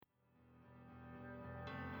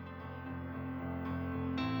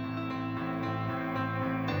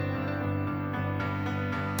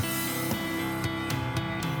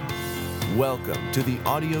Welcome to the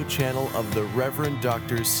audio channel of the Reverend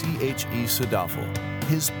Dr. C.H.E. Sadafel.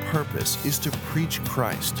 His purpose is to preach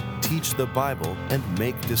Christ, teach the Bible, and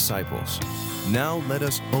make disciples. Now let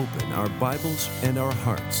us open our Bibles and our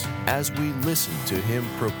hearts as we listen to him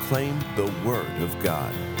proclaim the Word of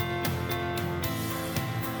God.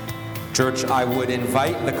 Church, I would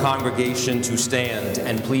invite the congregation to stand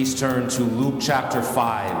and please turn to Luke chapter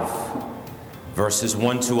 5, verses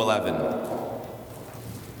 1 to 11.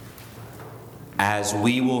 As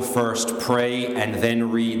we will first pray and then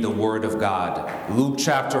read the Word of God. Luke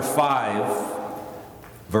chapter 5,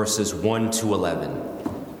 verses 1 to 11.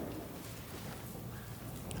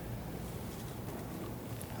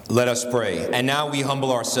 Let us pray. And now we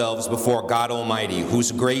humble ourselves before God Almighty,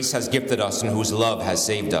 whose grace has gifted us and whose love has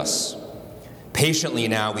saved us. Patiently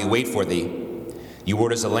now we wait for thee. Your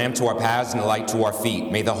word is a lamp to our paths and a light to our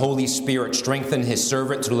feet. May the Holy Spirit strengthen his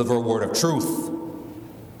servant to deliver a word of truth,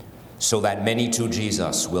 so that many to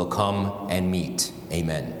Jesus will come and meet.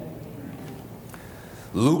 Amen.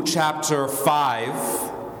 Luke chapter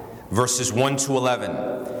 5, verses 1 to 11.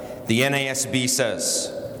 The NASB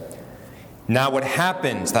says, "Now it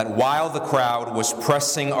happened that while the crowd was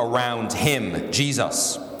pressing around him,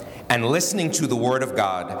 Jesus, and listening to the word of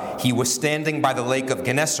God, he was standing by the lake of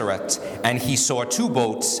Gennesaret, and he saw two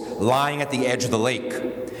boats lying at the edge of the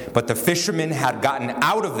lake. But the fishermen had gotten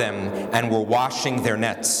out of them and were washing their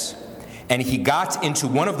nets. And he got into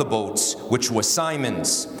one of the boats, which was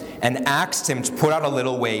Simon's, and asked him to put out a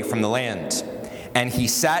little way from the land. And he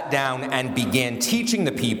sat down and began teaching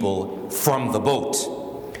the people from the boat.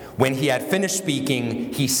 When he had finished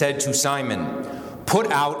speaking, he said to Simon, 'Put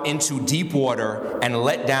out into deep water and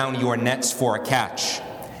let down your nets for a catch.'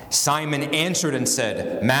 Simon answered and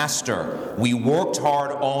said, 'Master, we worked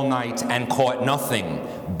hard all night and caught nothing,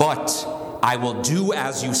 but I will do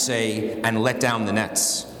as you say and let down the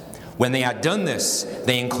nets.' When they had done this,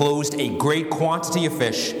 they enclosed a great quantity of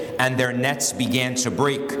fish, and their nets began to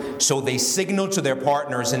break. So they signaled to their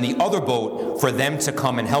partners in the other boat for them to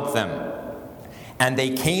come and help them. And they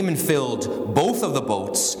came and filled both of the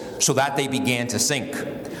boats, so that they began to sink.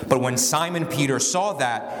 But when Simon Peter saw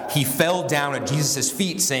that, he fell down at Jesus'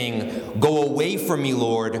 feet, saying, 'Go away from me,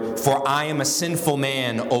 Lord, for I am a sinful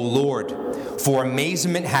man, O Lord.' For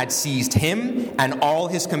amazement had seized him and all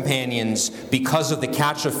his companions because of the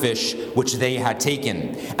catch of fish which they had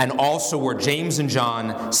taken. And also were James and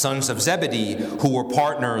John, sons of Zebedee, who were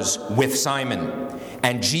partners with Simon.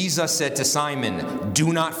 And Jesus said to Simon,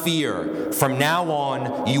 'Do not fear. From now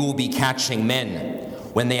on you will be catching men.'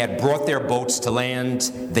 When they had brought their boats to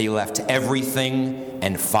land, they left everything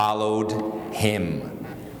and followed him."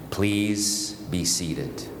 Please be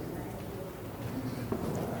seated.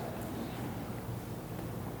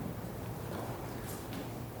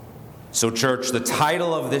 So, church, the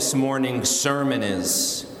title of this morning's sermon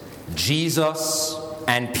is Jesus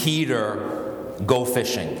and Peter Go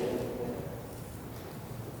Fishing.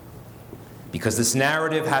 Because this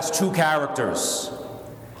narrative has two characters,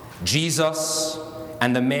 Jesus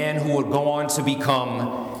and the man who would go on to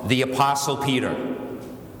become the Apostle Peter.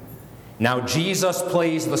 Now, Jesus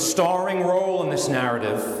plays the starring role in this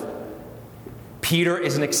narrative. Peter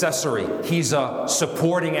is an accessory. He's a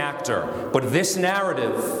supporting actor. But this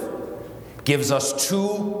narrative gives us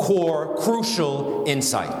two core, crucial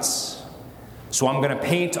insights. So I'm going to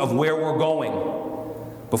paint of where we're going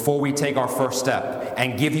before we take our first step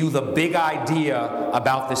and give you the big idea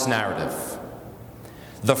about this narrative.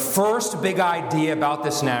 The first big idea about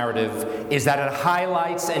this narrative is that it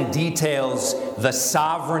highlights and details the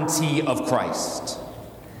sovereignty of Christ.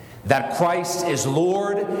 That Christ is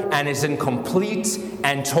Lord and is in complete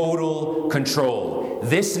and total control.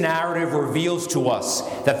 This narrative reveals to us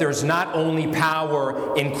that there's not only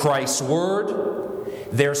power in Christ's word,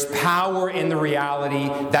 there's power in the reality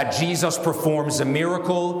that Jesus performs a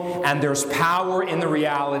miracle, and there's power in the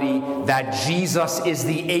reality that Jesus is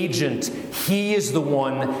the agent. He is the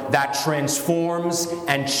one that transforms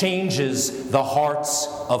and changes the hearts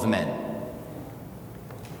of men.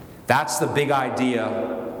 That's the big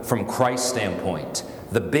idea from Christ's standpoint.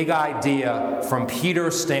 The big idea from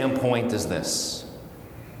Peter's standpoint is this.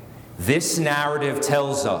 This narrative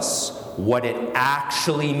tells us what it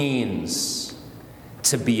actually means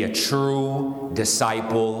to be a true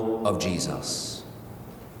disciple of Jesus.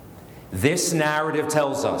 This narrative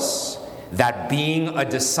tells us that being a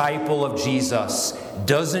disciple of Jesus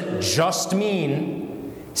doesn't just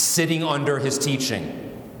mean sitting under his teaching.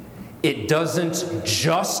 It doesn't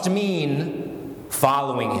just mean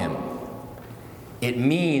following him. It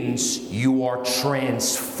means you are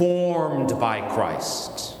transformed by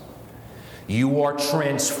Christ. You are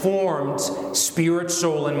transformed, spirit,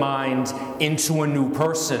 soul, and mind, into a new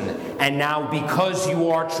person. And now, because you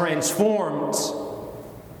are transformed,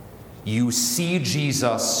 you see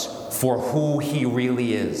Jesus for who he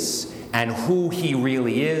really is. And who he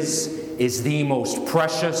really is the most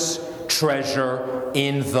precious treasure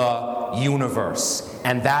in the universe.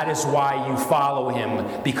 And that is why you follow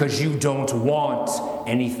him, because you don't want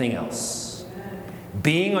anything else.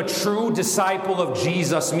 Being a true disciple of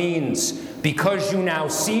Jesus means, because you now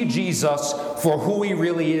see Jesus for who he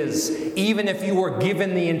really is, even if you were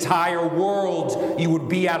given the entire world, you would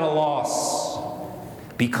be at a loss,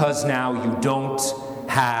 because now you don't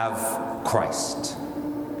have Christ.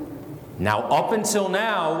 Now, up until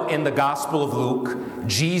now, in the Gospel of Luke,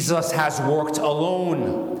 Jesus has worked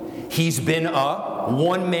alone. He's been a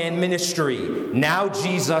one-man ministry. Now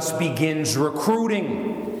Jesus begins recruiting.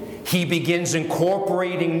 He begins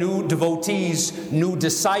incorporating new devotees, new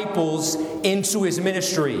disciples into his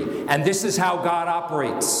ministry. And this is how God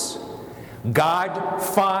operates. God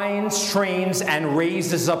finds, trains, and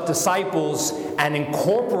raises up disciples and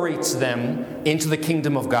incorporates them into the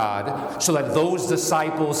kingdom of God so that those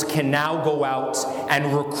disciples can now go out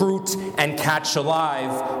and recruit and catch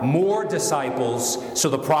alive more disciples, so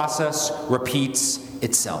the process repeats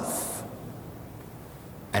itself.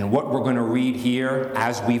 And what we're going to read here,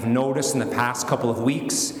 as we've noticed in the past couple of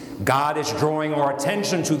weeks, God is drawing our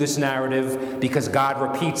attention to this narrative because God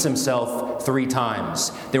repeats himself 3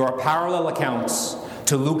 times. There are parallel accounts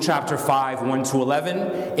to Luke chapter 5, 1 to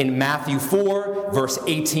 11, in Matthew 4, verse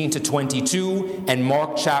 18 to 22, and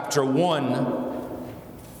Mark chapter 1,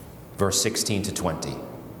 verse 16 to 20.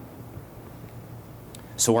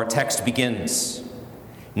 So our text begins.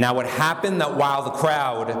 Now it happened that while the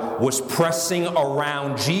crowd was pressing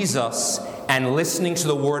around Jesus and listening to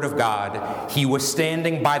the word of God, he was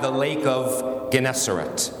standing by the lake of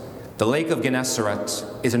Gennesaret. The lake of Gennesaret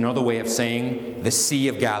is another way of saying the Sea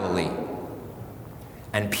of Galilee.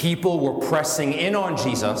 And people were pressing in on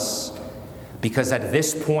Jesus because at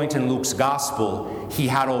this point in Luke's gospel, he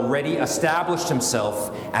had already established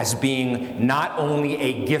himself as being not only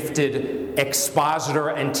a gifted expositor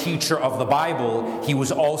and teacher of the Bible, he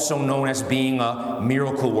was also known as being a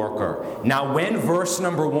miracle worker. Now, when verse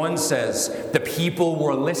number 1 says the people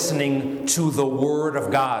were listening to the word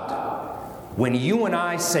of God, when you and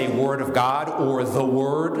I say word of God or the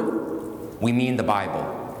word, we mean the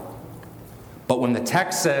Bible. But when the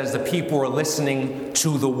text says the people were listening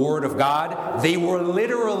to the word of God, they were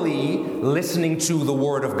literally listening to the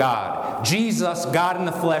word of God. Jesus, God in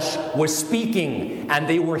the flesh, was speaking, and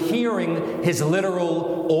they were hearing his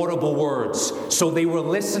literal, audible words. So they were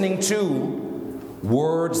listening to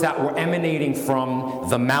words that were emanating from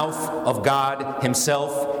the mouth of God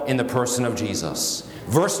himself in the person of Jesus.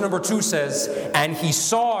 Verse number 2 says, and he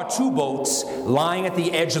saw 2 boats lying at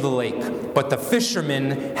the edge of the lake, but the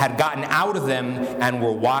fishermen had gotten out of them and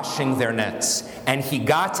were washing their nets. And he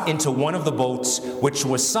got into one of the boats, which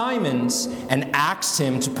was Simon's, and asked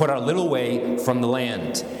him to put a little way from the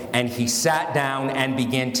land. And he sat down and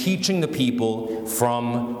began teaching the people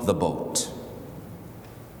from the boat.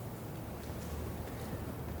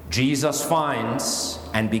 Jesus finds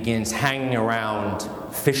and begins hanging around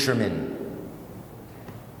fishermen.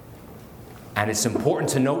 And it's important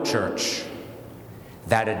to note, church,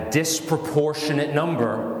 that a disproportionate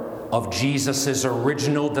number of Jesus'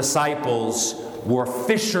 original disciples were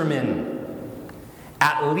fishermen.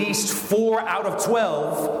 At least 4 out of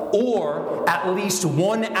 12, or at least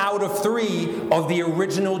 1 out of 3 of the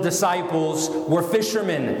original disciples were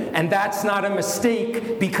fishermen. And that's not a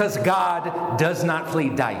mistake, because God does not play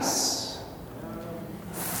dice.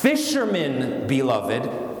 Fishermen, beloved,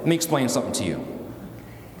 let me explain something to you.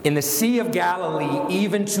 In the Sea of Galilee,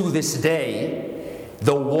 even to this day,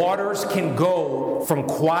 the waters can go from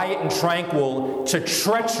quiet and tranquil to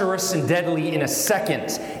treacherous and deadly in a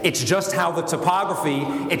second. It's just how the topography,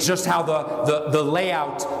 it's just how the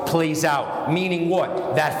layout plays out. Meaning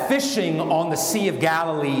what? That fishing on the Sea of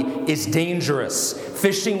Galilee is dangerous.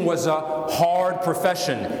 Fishing was a hard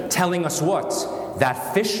profession, telling us what?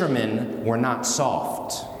 That fishermen were not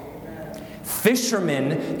soft.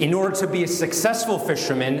 Fishermen, in order to be a successful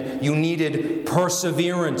fisherman, you needed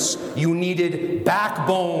perseverance, you needed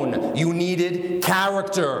backbone, you needed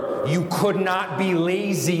character. You could not be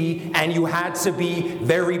lazy, and you had to be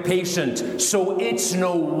very patient. So it's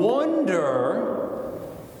no wonder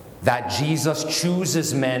that Jesus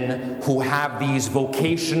chooses men who have these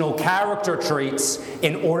vocational character traits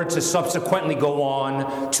in order to subsequently go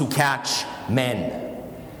on to catch men.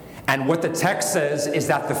 And what the text says is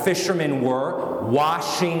that the fishermen were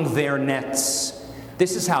washing their nets.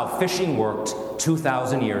 This is how fishing worked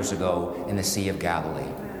 2,000 years ago in the Sea of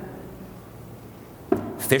Galilee.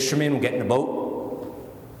 Fishermen would get in a boat,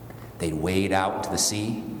 they'd wade out into the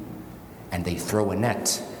sea, and they'd throw a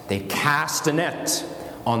net. They'd cast a net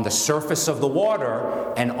on the surface of the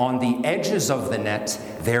water, and on the edges of the net,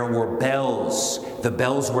 there were bells. The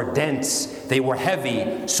bells were dense, they were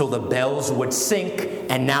heavy, so the bells would sink,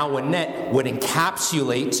 and now a net would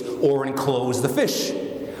encapsulate or enclose the fish.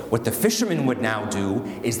 What the fishermen would now do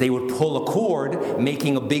is they would pull a cord,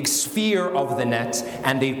 making a big sphere of the net,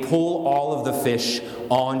 and they'd pull all of the fish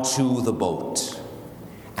onto the boat.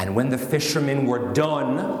 And when the fishermen were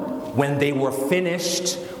done, when they were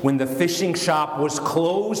finished, when the fishing shop was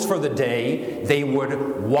closed for the day, they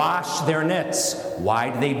would wash their nets. Why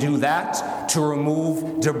did they do that? To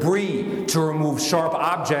remove debris, to remove sharp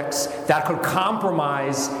objects that could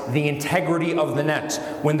compromise the integrity of the net.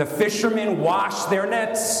 When the fishermen washed their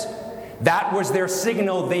nets, that was their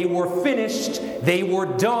signal. They were finished. They were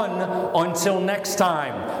done until next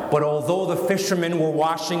time. But although the fishermen were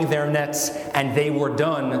washing their nets and they were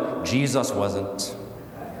done, Jesus wasn't.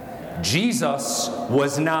 Jesus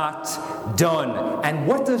was not done. And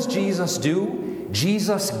what does Jesus do?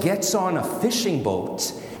 Jesus gets on a fishing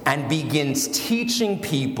boat and begins teaching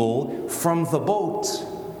people from the boat.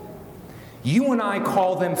 You and I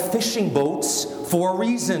call them fishing boats for a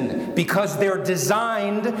reason, because they're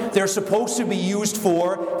designed, they're supposed to be used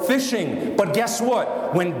for fishing. But guess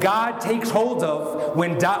what? When God takes hold of,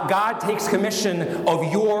 when God takes commission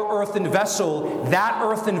of your earthen vessel, that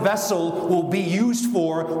earthen vessel will be used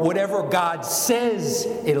for whatever God says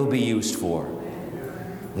it'll be used for.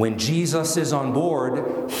 When Jesus is on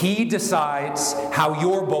board, he decides how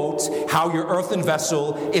your boat, how your earthen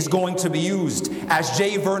vessel is going to be used. As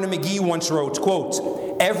J. Vernon McGee once wrote,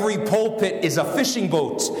 quote, "Every pulpit is a fishing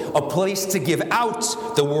boat, a place to give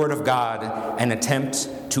out the word of God and attempt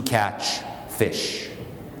to catch fish,"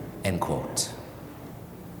 end quote.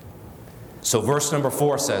 So verse number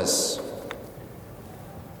 4 says,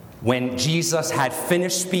 when Jesus had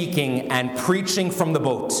finished speaking and preaching from the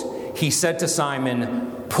boat, he said to Simon,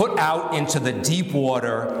 "Put out into the deep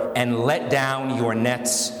water and let down your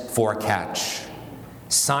nets for a catch."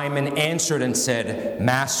 Simon answered and said,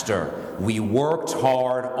 "Master, we worked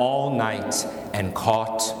hard all night and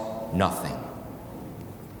caught nothing."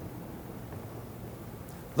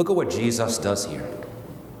 Look at what Jesus does here.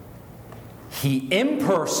 He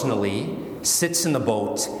impersonally sits in the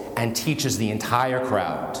boat and teaches the entire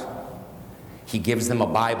crowd. He gives them a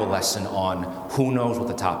Bible lesson on who knows what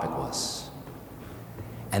the topic was.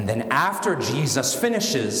 And then after Jesus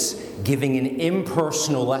finishes giving an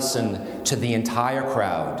impersonal lesson to the entire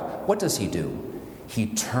crowd, what does he do? He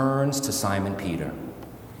turns to Simon Peter,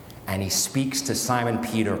 and he speaks to Simon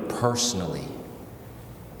Peter personally.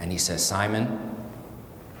 And he says, "Simon,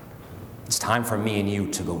 it's time for me and you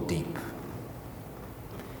to go deep.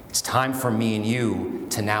 It's time for me and you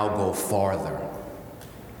to now go farther.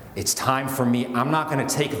 It's time for me. I'm not going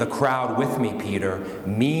to take the crowd with me, Peter.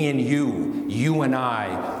 Me and you and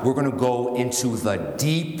I, we're going to go into the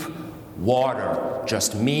deep water.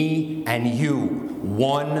 Just me and you,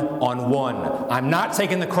 one-on-one. I'm not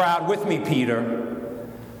taking the crowd with me, Peter.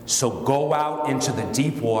 So go out into the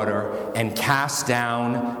deep water and cast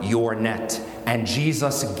down your net." And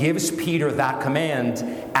Jesus gives Peter that command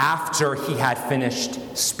after he had finished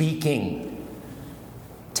speaking,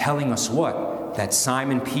 telling us what? That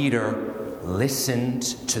Simon Peter listened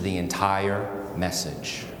to the entire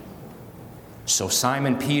message. So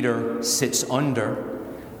Simon Peter sits under,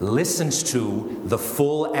 listens to the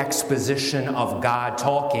full exposition of God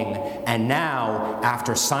talking, and now,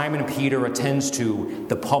 after Simon Peter attends to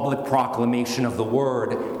the public proclamation of the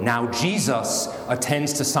word, now Jesus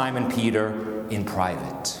attends to Simon Peter in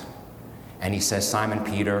private. And he says, "Simon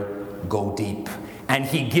Peter, go deep." And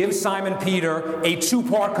he gives Simon Peter a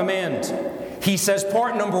two-part command. He says,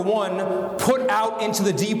 part number 1, put out into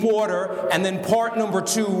the deep water, and then part number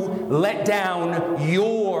 2, let down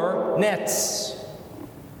your nets.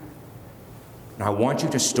 Now, I want you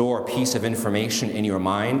to store a piece of information in your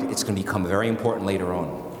mind. It's going to become very important later on.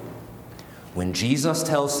 When Jesus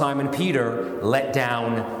tells Simon Peter, let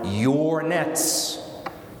down your nets,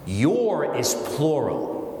 your is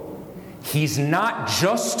plural. He's not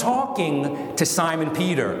just talking to Simon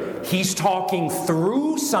Peter. He's talking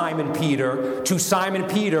through Simon Peter to Simon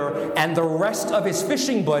Peter and the rest of his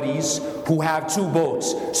fishing buddies who have 2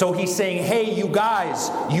 boats. So he's saying, hey, you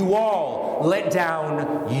guys, you all, let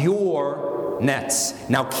down your nets.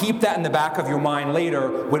 Now keep that in the back of your mind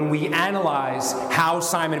later when we analyze how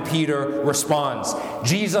Simon Peter responds.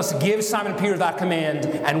 Jesus gives Simon Peter that command,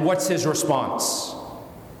 and what's his response?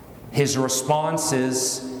 his response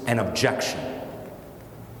is an objection.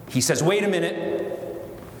 He says, wait a minute,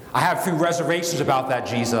 I have a few reservations about that,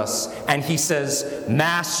 Jesus. And he says,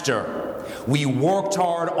 Master, we worked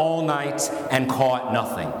hard all night and caught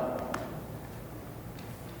nothing.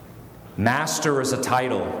 Master is a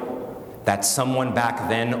title that someone back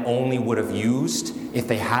then only would have used if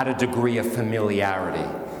they had a degree of familiarity.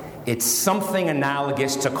 It's something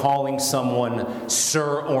analogous to calling someone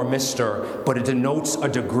sir or mister, but it denotes a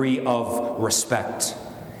degree of respect.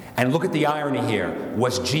 And look at the irony here.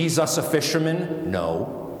 Was Jesus a fisherman?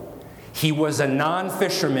 No. He was a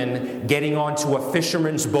non-fisherman getting onto a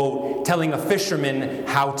fisherman's boat, telling a fisherman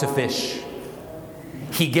how to fish.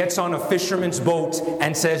 He gets on a fisherman's boat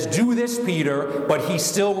and says, do this, Peter, but he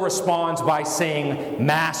still responds by saying,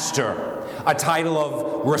 Master, a title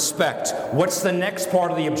of respect. What's the next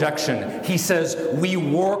part of the objection? He says, we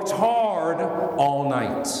worked hard all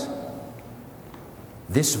night.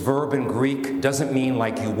 This verb in Greek doesn't mean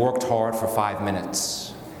like you worked hard for 5 minutes.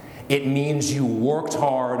 It means you worked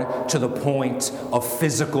hard to the point of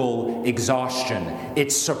physical exhaustion.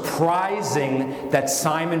 It's surprising that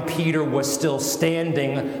Simon Peter was still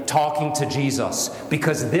standing talking to Jesus,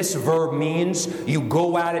 because this verb means you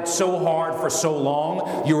go at it so hard for so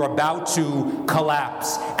long, you're about to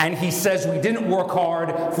collapse. And he says we didn't work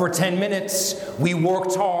hard for 10 minutes, we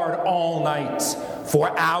worked hard all night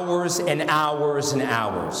for hours and hours and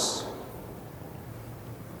hours.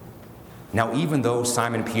 Now, even though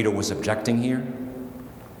Simon Peter was objecting here,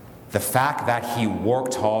 the fact that he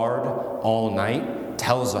worked hard all night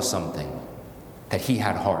tells us something. That he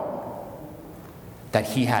had heart, that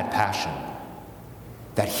he had passion,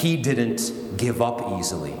 that he didn't give up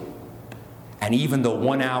easily. And even though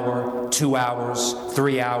 1 hour, 2 hours,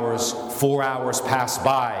 3 hours, 4 hours passed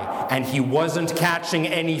by, and he wasn't catching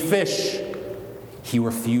any fish, he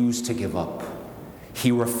refused to give up. He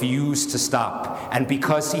refused to stop. And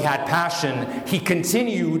because he had passion, he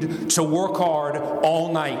continued to work hard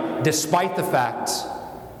all night, despite the fact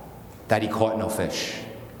that he caught no fish.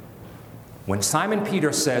 When Simon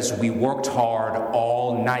Peter says we worked hard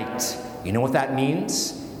all night, you know what that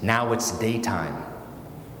means? Now it's daytime.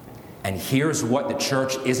 And here's what the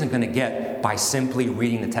church isn't going to get by simply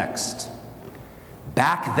reading the text.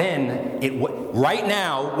 Back then, right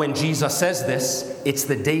now, when Jesus says this, it's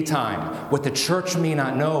the daytime. What the church may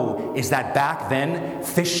not know is that back then,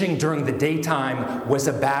 fishing during the daytime was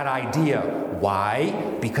a bad idea.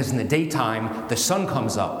 Why? Because in the daytime, the sun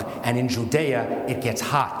comes up, and in Judea, it gets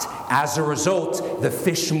hot. As a result, the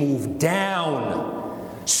fish move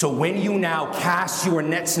down. So when you now cast your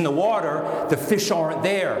nets in the water, the fish aren't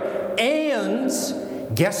there. And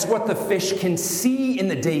guess what the fish can see in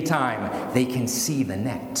the daytime? They can see the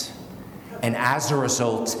net. And as a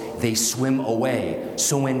result, they swim away.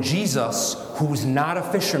 So when Jesus, who's not a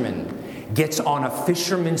fisherman, gets on a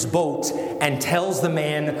fisherman's boat and tells the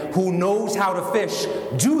man who knows how to fish,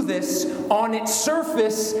 do this, on its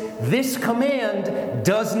surface, this command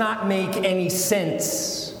does not make any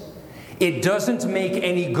sense. It doesn't make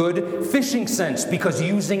any good fishing sense, because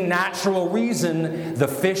using natural reason, the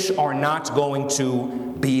fish are not going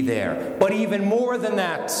to be there. But even more than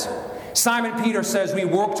that, Simon Peter says, we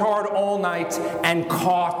worked hard all night and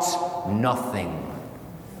caught nothing.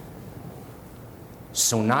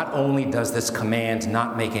 So not only does this command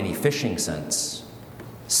not make any fishing sense,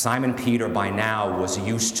 Simon Peter by now was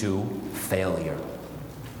used to failure.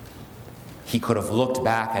 He could have looked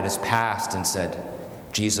back at his past and said,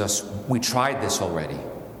 Jesus, we tried this already.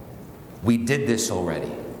 We did this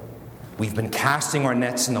already. We've been casting our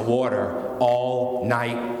nets in the water all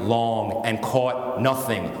night long and caught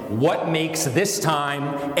nothing. What makes this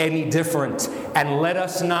time any different? And let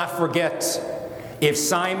us not forget, if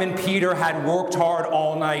Simon Peter had worked hard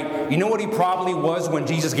all night, you know what he probably was when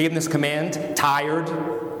Jesus gave him this command? Tired,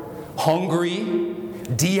 hungry,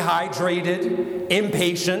 dehydrated,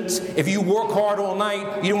 impatient. If you work hard all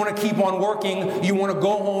night, you don't want to keep on working. You want to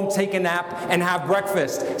go home, take a nap, and have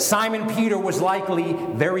breakfast. Simon Peter was likely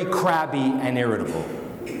very crabby and irritable.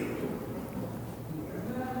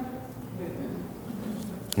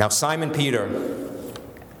 Now, Simon Peter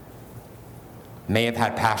may have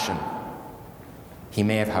had passion. He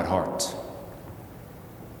may have had heart.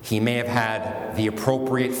 He may have had the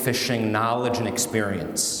appropriate fishing knowledge and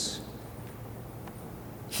experience.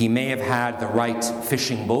 He may have had the right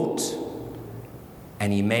fishing boat,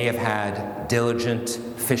 and he may have had diligent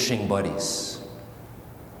fishing buddies.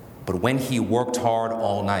 But when he worked hard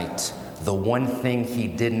all night, the one thing he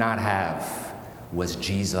did not have was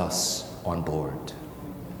Jesus on board.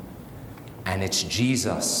 And it's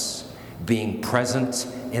Jesus being present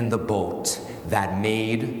in the boat that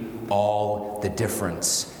made all the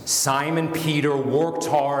difference. Simon Peter worked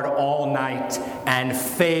hard all night and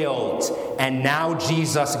failed, and now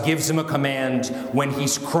Jesus gives him a command when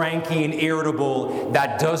he's cranky and irritable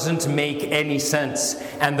that doesn't make any sense.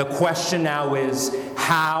 And the question now is,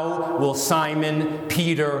 how will Simon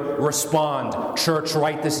Peter respond? Church,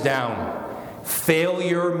 write this down.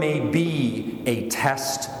 Failure may be a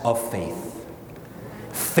test of faith.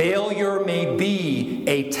 Failure may be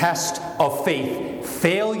a test of faith.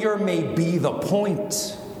 Failure may be the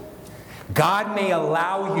point. God may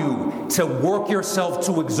allow you to work yourself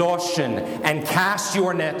to exhaustion and cast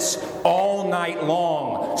your nets all night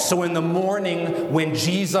long. So in the morning, when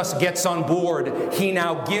Jesus gets on board, he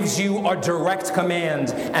now gives you a direct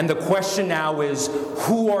command. And the question now is,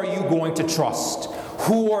 who are you going to trust?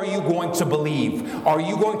 Who are you going to believe? Are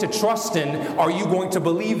you going to trust in? Are you going to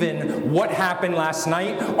believe in what happened last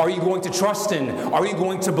night? Are you going to trust in? Are you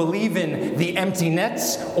going to believe in the empty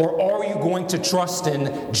nets? Or are you going to trust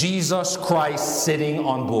in Jesus Christ sitting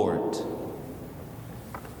on board?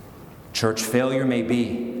 Church, failure may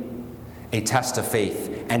be a test of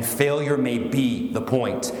faith, and failure may be the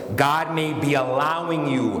point. God may be allowing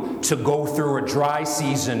you to go through a dry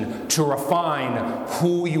season to refine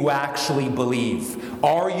who you actually believe.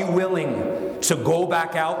 Are you willing to go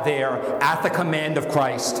back out there at the command of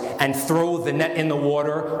Christ and throw the net in the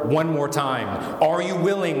water one more time? Are you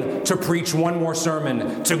willing to preach one more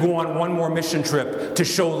sermon, to go on one more mission trip, to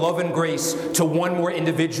show love and grace to one more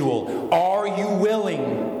individual? Are you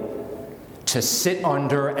willing to sit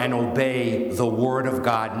under and obey the Word of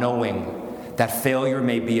God, knowing that failure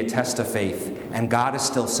may be a test of faith, and God is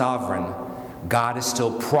still sovereign, God is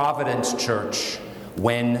still provident, church,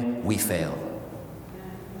 when we fail?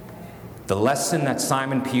 The lesson that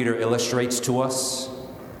Simon Peter illustrates to us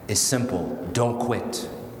is simple. Don't quit.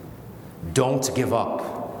 Don't give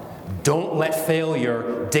up. Don't let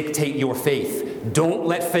failure dictate your faith. Don't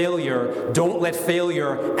let failure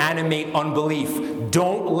animate unbelief.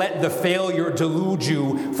 Don't let the failure delude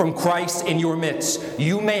you from Christ in your midst.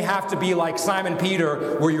 You may have to be like Simon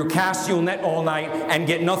Peter, where you cast your net all night and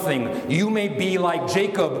get nothing. You may be like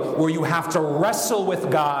Jacob, where you have to wrestle with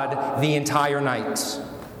God the entire night,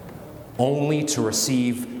 only to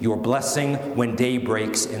receive your blessing when day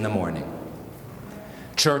breaks in the morning.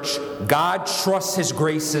 Church, God trusts His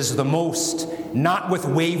graces the most, not with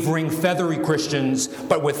wavering, feathery Christians,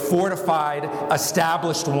 but with fortified,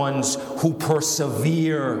 established ones who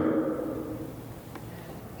persevere.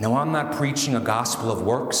 Now, I'm not preaching a gospel of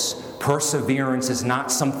works. Perseverance is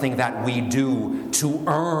not something that we do to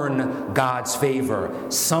earn God's favor.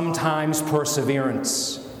 Sometimes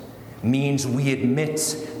perseverance means we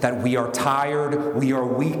admit that we are tired, we are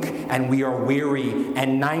weak, and we are weary,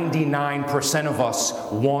 and 99% of us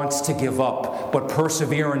wants to give up. But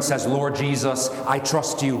perseverance says, Lord Jesus, I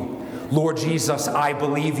trust you. Lord Jesus, I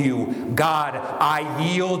believe you. God, I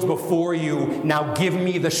yield before you. Now give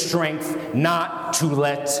me the strength not to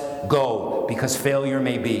let go, because failure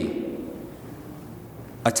may be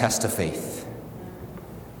a test of faith.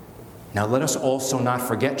 Now let us also not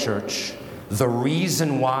forget, church, the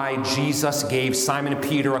reason why Jesus gave Simon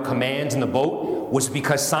Peter a command in the boat was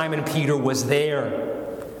because Simon Peter was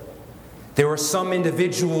there. There were some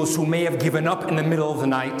individuals who may have given up in the middle of the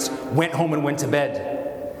night, went home and went to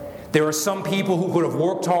bed. There are some people who could have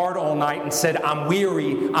worked hard all night and said, I'm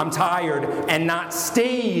weary, I'm tired, and not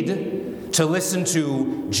stayed to listen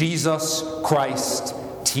to Jesus Christ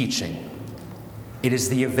teaching. It is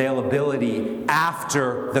the availability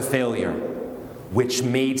after the failure which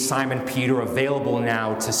made Simon Peter available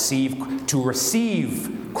now to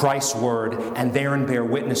receive Christ's word and therein bear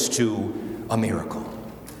witness to a miracle.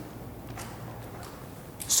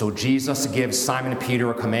 So Jesus gives Simon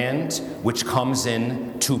Peter a command which comes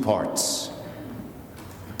in two parts.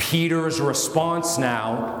 Peter's response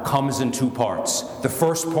now comes in two parts. The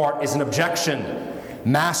first part is an objection.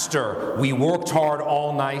 Master, we worked hard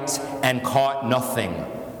all night and caught nothing,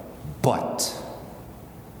 but...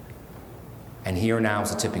 And here now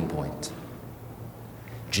is the tipping point.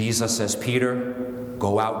 Jesus says, Peter,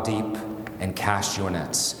 go out deep and cast your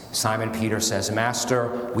nets. Simon Peter says,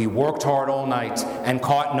 Master, we worked hard all night and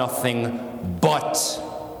caught nothing, but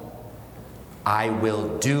I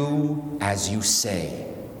will do as you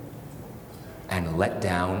say and let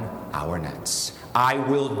down our nets. I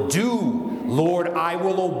will do, Lord, I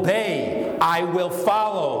will obey, I will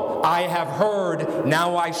follow. I have heard,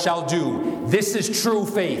 now I shall do. This is true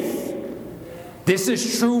faith. This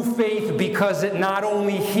is true faith because it not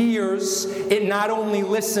only hears, it not only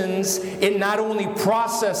listens, it not only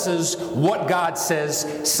processes what God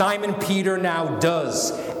says, Simon Peter now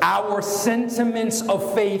does. Our sentiments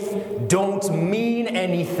of faith don't mean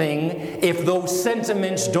anything if those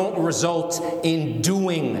sentiments don't result in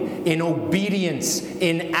doing, in obedience,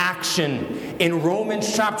 in action. In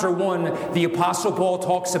Romans chapter 1, the Apostle Paul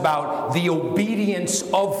talks about the obedience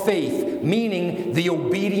of faith, meaning the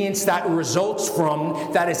obedience that results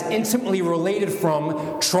from, that is intimately related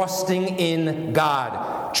from, trusting in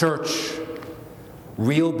God. Church,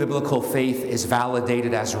 real biblical faith is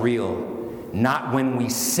validated as real, not when we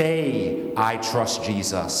say, I trust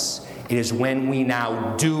Jesus. It is when we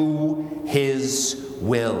now do His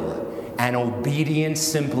will. And obedience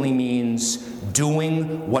simply means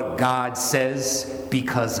doing what God says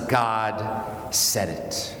because God said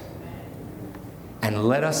it. And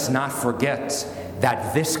let us not forget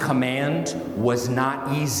that this command was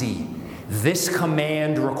not easy. This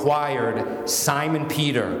command required Simon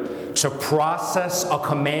Peter to process a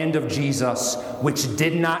command of Jesus which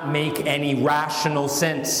did not make any rational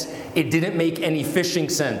sense. It didn't make any fishing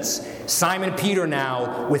sense. Simon Peter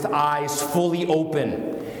now, with eyes fully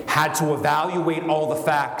open, had to evaluate all the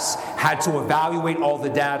facts, had to evaluate all the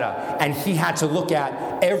data, and he had to look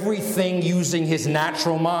at everything using his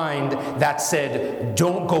natural mind that said,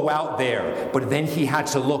 don't go out there. But then he had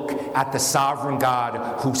to look at the sovereign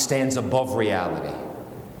God who stands above reality.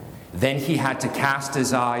 Then he had to cast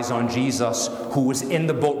his eyes on Jesus, who was in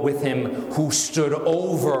the boat with him, who stood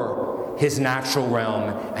over his natural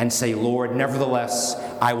realm, and say, Lord, nevertheless,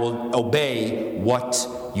 I will obey what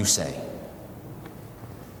you say.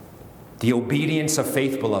 The obedience of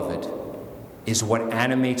faith, beloved, is what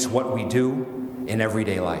animates what we do in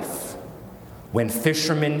everyday life. When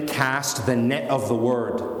fishermen cast the net of the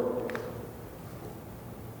word,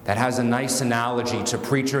 that has a nice analogy to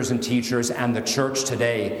preachers and teachers and the church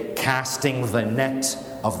today casting the net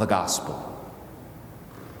of the gospel.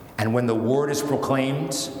 And when the word is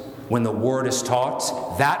proclaimed, when the word is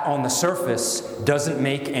taught, that on the surface doesn't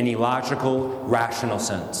make any logical, rational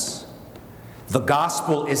sense. The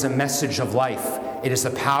gospel is a message of life. It is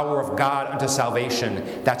the power of God unto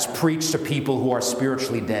salvation that's preached to people who are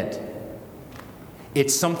spiritually dead.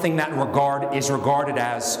 It's something that is regarded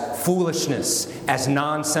as foolishness, as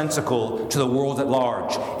nonsensical to the world at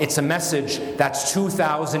large. It's a message that's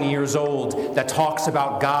 2,000 years old that talks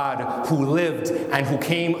about God who lived and who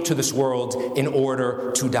came to this world in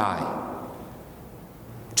order to die.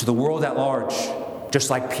 To the world at large, just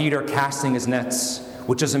like Peter casting his nets,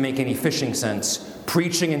 which doesn't make any fishing sense,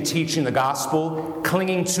 preaching and teaching the gospel,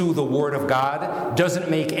 clinging to the word of God, doesn't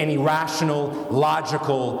make any rational,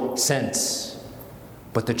 logical sense.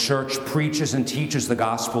 But the church preaches and teaches the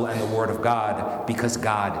gospel and the word of God because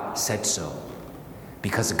God said so.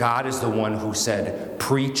 Because God is the one who said,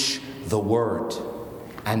 preach the word.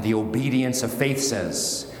 And the obedience of faith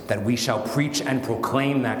says that we shall preach and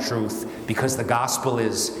proclaim that truth because the gospel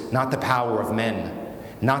is not the power of men,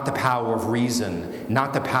 not the power of reason,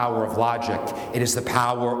 not the power of logic. It is the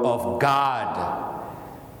power of God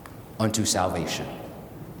unto salvation.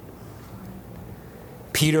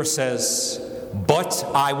 Peter says, but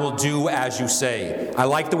I will do as you say. I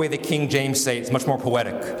like the way the King James say it. It's much more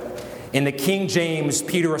poetic. In the King James,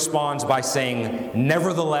 Peter responds by saying,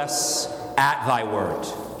 nevertheless, at thy word.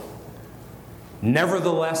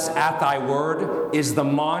 Nevertheless, at thy word is the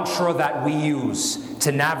mantra that we use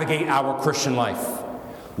to navigate our Christian life.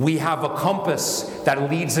 We have a compass that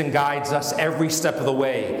leads and guides us every step of the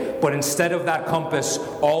way. But instead of that compass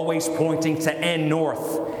always pointing to end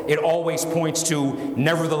north, it always points to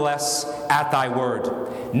nevertheless at thy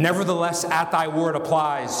word. Nevertheless at thy word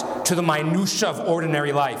applies to the minutia of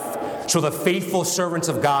ordinary life. So the faithful servants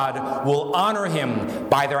of God will honor him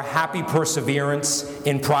by their happy perseverance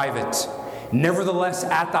in private. Nevertheless,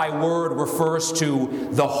 at thy word refers to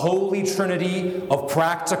the Holy Trinity of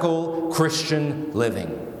practical Christian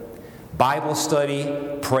living. Bible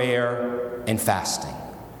study, prayer, and fasting.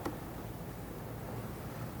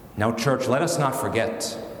 Now, church, let us not forget,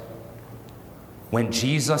 when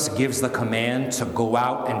Jesus gives the command to go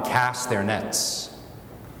out and cast their nets,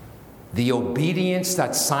 the obedience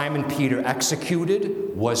that Simon Peter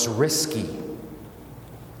executed was risky.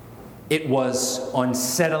 It was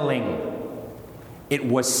unsettling. It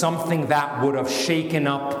was something that would have shaken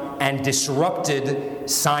up and disrupted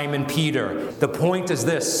Simon Peter. The point is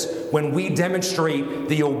this: when we demonstrate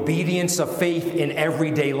the obedience of faith in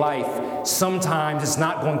everyday life, sometimes it's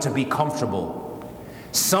not going to be comfortable.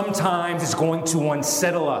 Sometimes it's going to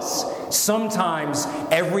unsettle us. Sometimes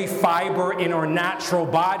every fiber in our natural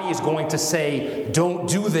body is going to say, don't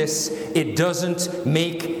do this. It doesn't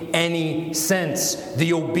make any sense.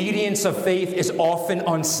 The obedience of faith is often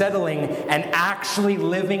unsettling, and actually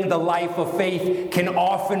living the life of faith can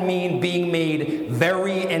often mean being made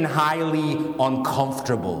very and highly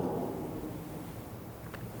uncomfortable.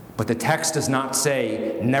 But the text does not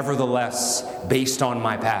say, nevertheless, based on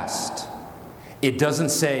my past. It doesn't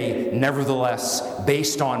say, nevertheless,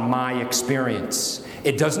 based on my experience.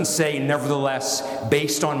 It doesn't say, nevertheless,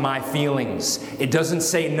 based on my feelings. It doesn't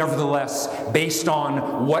say, nevertheless, based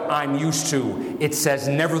on what I'm used to. It says,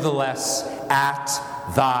 nevertheless, at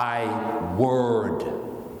thy word.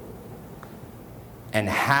 And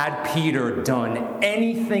had Peter done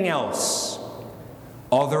anything else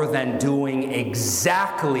other than doing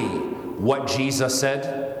exactly what Jesus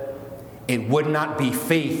said, it would not be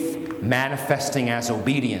faith manifesting as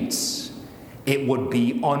obedience. It would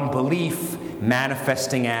be unbelief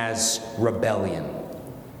manifesting as rebellion.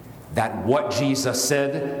 That what Jesus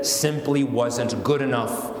said simply wasn't good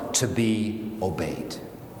enough to be obeyed.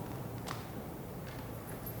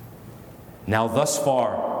 Now, thus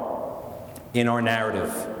far in our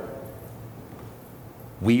narrative,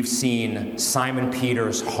 we've seen Simon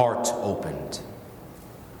Peter's heart opened.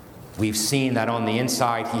 We've seen that on the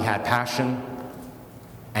inside he had passion,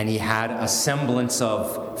 and he had a semblance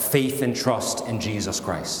of faith and trust in Jesus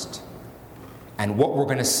Christ. And what we're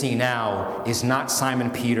going to see now is not Simon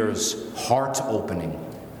Peter's heart opening.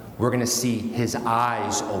 We're going to see his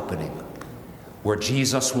eyes opening, where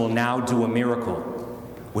Jesus will now do a miracle,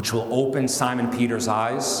 which will open Simon Peter's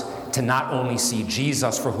eyes to not only see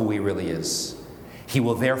Jesus for who he really is, he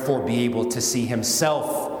will therefore be able to see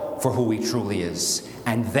himself for who he truly is.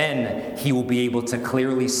 And then he will be able to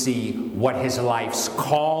clearly see what his life's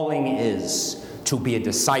calling is, to be a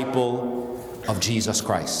disciple of Jesus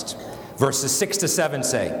Christ. Verses 6 to 10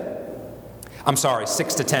 say,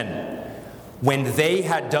 when they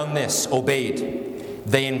had done this, obeyed,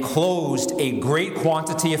 they enclosed a great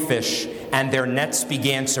quantity of fish, and their nets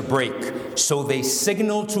began to break. So they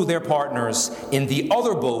signaled to their partners in the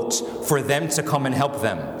other boat for them to come and help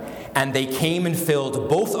them. And they came and filled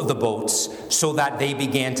both of the boats, so that they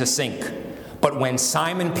began to sink. But when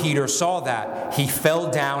Simon Peter saw that, he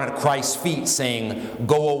fell down at Christ's feet, saying,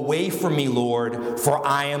 "Go away from me, Lord, for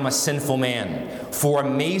I am a sinful man." For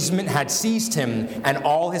amazement had seized him and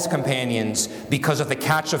all his companions because of the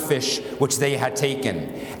catch of fish which they had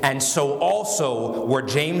taken. And so also were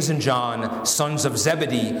James and John, sons of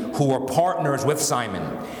Zebedee, who were partners with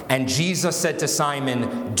Simon. And Jesus said to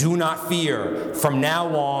Simon, "Do not fear. From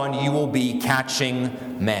now on you will be catching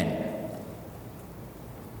men."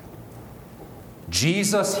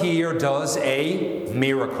 Jesus here does a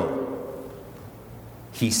miracle.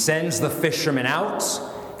 He sends the fishermen out,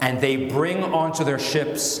 and they bring onto their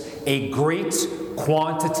ships a great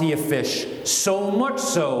quantity of fish, so much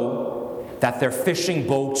so that their fishing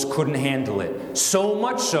boats couldn't handle it. So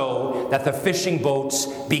much so that the fishing boats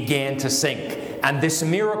began to sink. And this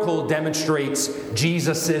miracle demonstrates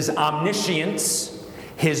Jesus' omniscience,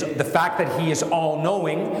 the fact that he is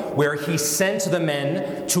all-knowing, where he sent the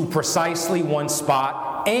men to precisely one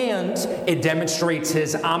spot, and it demonstrates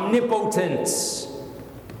his omnipotence,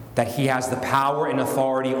 that he has the power and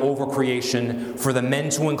authority over creation for the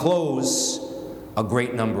men to enclose a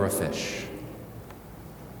great number of fish.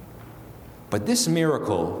 But this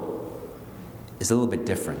miracle is a little bit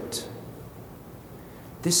different.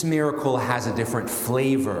 This miracle has a different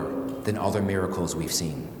flavor than other miracles we've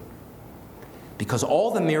seen. Because all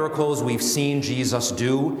the miracles we've seen Jesus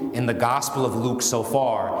do in the Gospel of Luke so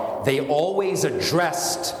far, they always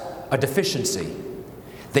addressed a deficiency.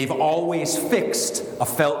 They've always fixed a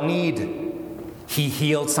felt need. He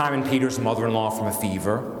healed Simon Peter's mother-in-law from a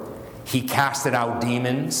fever. He casted out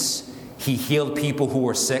demons. He healed people who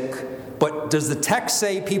were sick. But does the text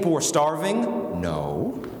say people were starving?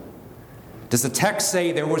 No. Does the text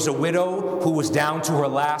say there was a widow who was down to her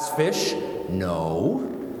last fish? No.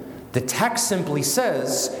 The text simply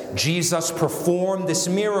says Jesus performed this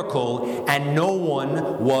miracle and no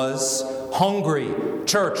one was hungry.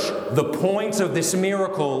 Church, the point of this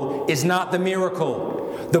miracle is not the miracle.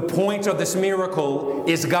 The point of this miracle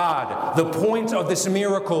is God. The point of this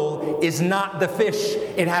miracle is not the fish.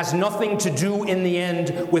 It has nothing to do in the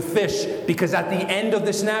end with fish, because at the end of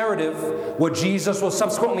this narrative, what Jesus will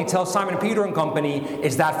subsequently tell Simon Peter and company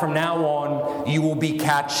is that from now on, you will be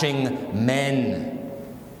catching men.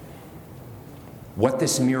 What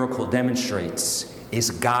this miracle demonstrates is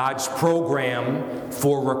God's program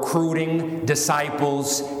for recruiting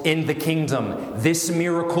disciples in the kingdom. This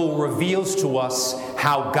miracle reveals to us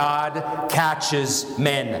how God catches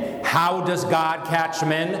men. How does God catch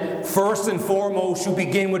men? First and foremost, you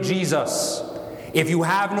begin with Jesus. If you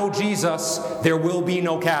have no Jesus, there will be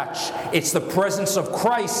no catch. It's the presence of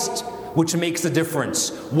Christ which makes the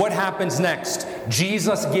difference. What happens next?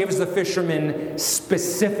 Jesus gives the fishermen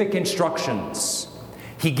specific instructions.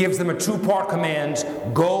 He gives them a two-part command: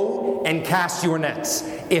 go and cast your nets.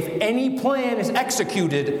 If any plan is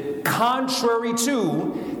executed contrary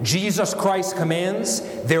to Jesus Christ's commands,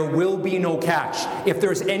 there will be no catch. If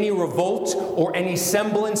there's any revolt or any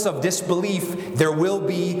semblance of disbelief, there will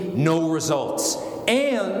be no results.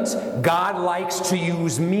 And God likes to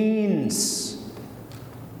use means.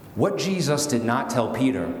 What Jesus did not tell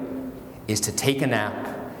Peter is to take a nap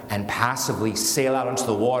and passively sail out into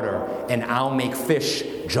the water and I'll make fish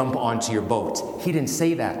jump onto your boat. He didn't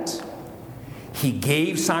say that. He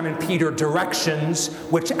gave Simon Peter directions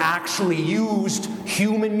which actually used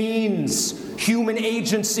human means, human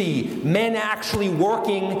agency, men actually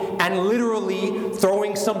working and literally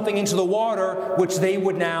throwing something into the water which they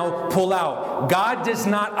would now pull out. God does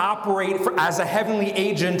not operate as a heavenly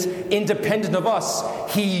agent independent of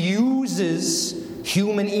us. He uses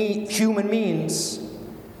human means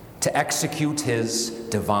to execute his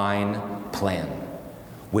divine plan,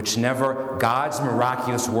 which God's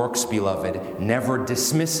miraculous works, beloved, never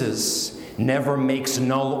dismisses, never makes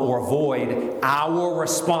null or void our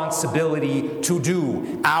responsibility to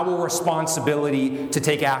do, our responsibility to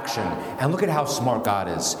take action. And look at how smart God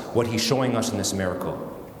is, what he's showing us in this miracle.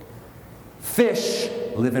 Fish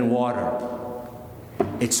live in water.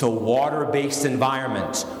 It's a water-based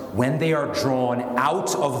environment. When they are drawn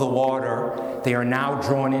out of the water, they are now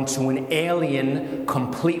drawn into an alien,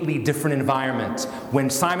 completely different environment. When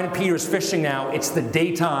Simon Peter is fishing now, it's the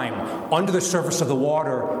daytime. Under the surface of the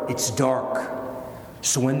water, it's dark.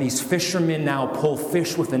 So when these fishermen now pull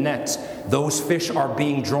fish with the net, those fish are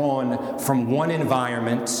being drawn from one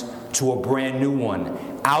environment to a brand new one.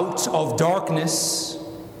 Out of darkness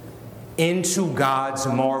into God's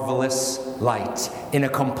marvelous light, in a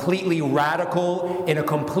completely radical, in a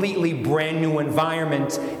completely brand new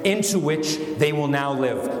environment into which they will now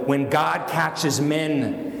live. When God catches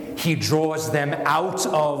men, he draws them out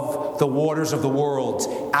of the waters of the world,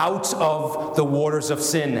 out of the waters of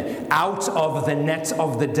sin, out of the net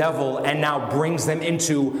of the devil, and now brings them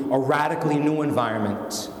into a radically new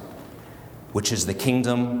environment, which is the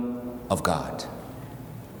kingdom of God.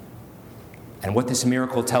 And what this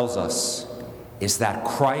miracle tells us is that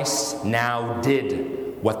Christ now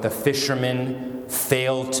did what the fishermen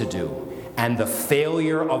failed to do. And the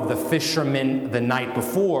failure of the fishermen the night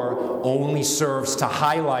before only serves to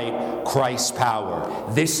highlight Christ's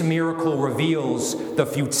power. This miracle reveals the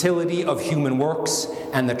futility of human works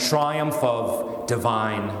and the triumph of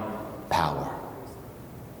divine power.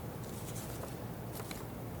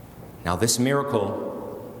 Now, this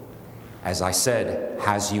miracle, as I said,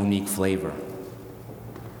 has unique flavor.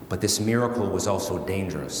 But this miracle was also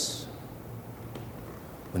dangerous.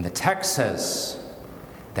 When the text says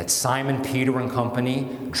that Simon Peter and company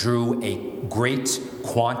drew a great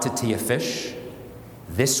quantity of fish,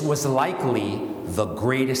 this was likely the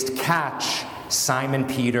greatest catch Simon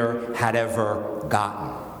Peter had ever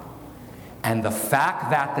gotten. And the fact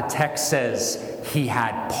that the text says he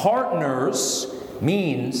had partners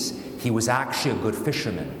means he was actually a good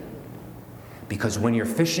fisherman. Because when your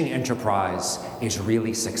fishing enterprise is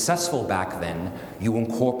really successful back then, you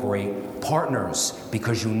incorporate partners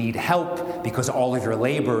because you need help, because all of your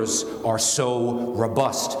labors are so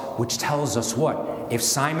robust, which tells us what? If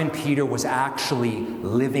Simon Peter was actually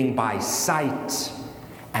living by sight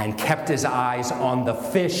and kept his eyes on the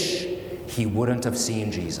fish, he wouldn't have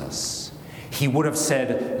seen Jesus. He would have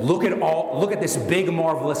said, look at this big,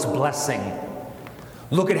 marvelous blessing.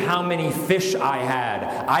 Look at how many fish I had.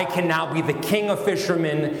 I can now be the king of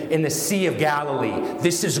fishermen in the Sea of Galilee.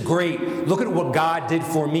 This is great. Look at what God did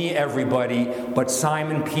for me, everybody. But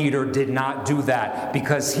Simon Peter did not do that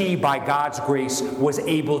because he, by God's grace, was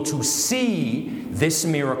able to see this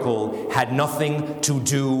miracle had nothing to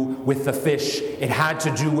do with the fish. It had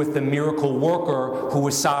to do with the miracle worker who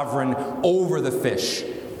was sovereign over the fish.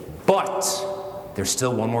 But there's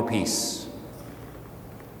still one more piece.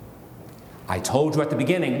 I told you at the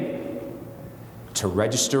beginning to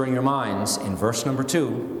register in your minds in verse number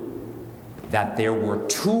 2 that there were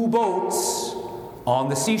 2 boats on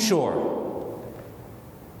the seashore.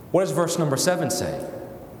 What does verse number 7 say?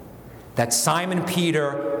 That Simon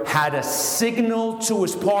Peter had a signal to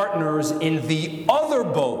his partners in the other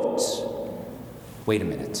boat. Wait a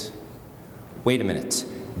minute. Wait a minute.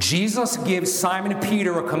 Jesus gives Simon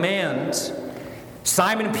Peter a command.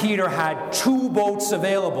 Simon Peter had 2 boats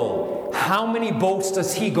available. How many boats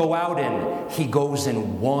does he go out in? He goes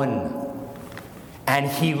in 1. And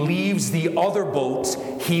he leaves the other boat,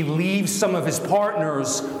 he leaves some of his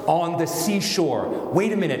partners on the seashore.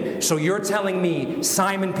 Wait a minute, so you're telling me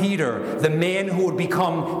Simon Peter, the man who would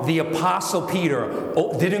become the Apostle Peter,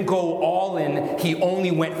 didn't go all in, he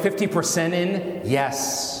only went 50% in?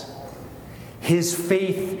 Yes. His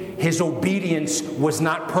faith, his obedience was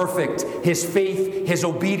not perfect. His faith, his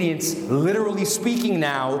obedience, literally speaking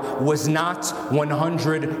now, was not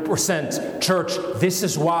 100%. Church, this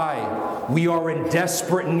is why we are in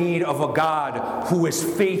desperate need of a God who is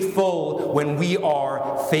faithful when we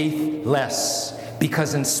are faithless.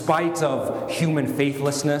 Because in spite of human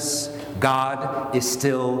faithlessness, God is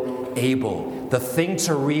still able. The thing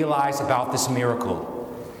to realize about this miracle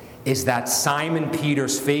is that Simon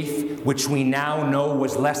Peter's faith, which we now know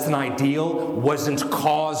was less than ideal, wasn't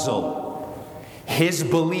causal. His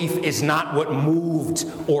belief is not what moved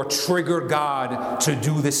or triggered God to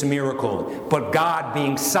do this miracle, but God,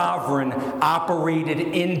 being sovereign, operated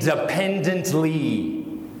independently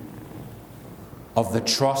of the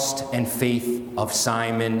trust and faith of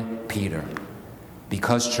Simon Peter.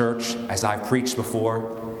 Because, church, as I've preached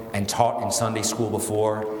before and taught in Sunday school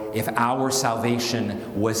before, if our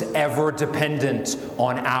salvation was ever dependent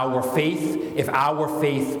on our faith, if our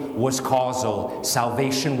faith was causal,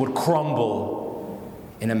 salvation would crumble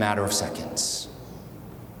in a matter of seconds.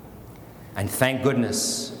 And thank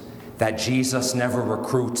goodness that Jesus never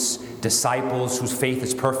recruits disciples whose faith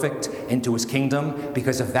is perfect into his kingdom,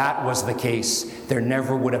 because if that was the case, there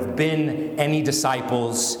never would have been any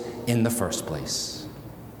disciples in the first place.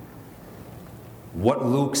 What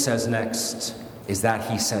Luke says next is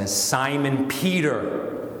that he says Simon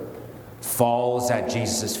Peter falls at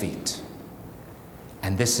Jesus' feet.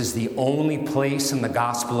 And this is the only place in the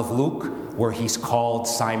Gospel of Luke where he's called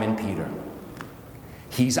Simon Peter.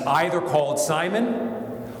 He's either called Simon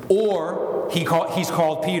or he's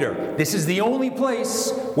called Peter. This is the only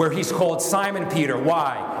place where he's called Simon Peter.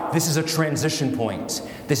 Why? This is a transition point.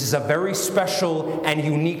 This is a very special and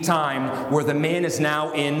unique time where the man is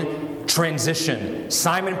now in transition.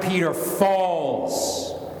 Simon Peter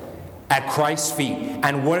falls at Christ's feet.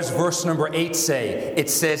 And what does verse number 8 say? It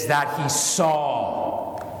says that he saw.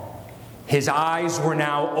 His eyes were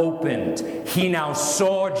now opened. He now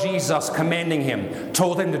saw Jesus commanding him,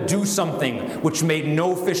 told him to do something which made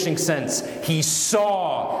no fishing sense. He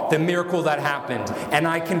saw the miracle that happened. And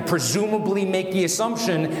I can presumably make the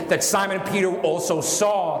assumption that Simon Peter also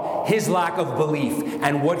saw his lack of belief.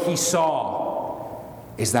 And what he saw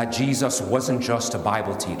is that Jesus wasn't just a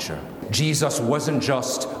Bible teacher. Jesus wasn't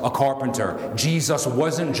just a carpenter. Jesus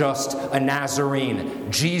wasn't just a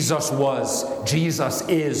Nazarene. Jesus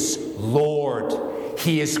is Lord.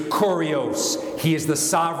 He is Kurios. He is the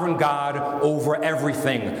sovereign God over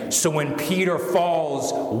everything. So when Peter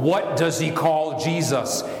falls, what does he call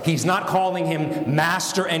Jesus? He's not calling him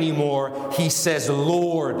Master anymore. He says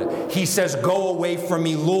Lord. He says, "Go away from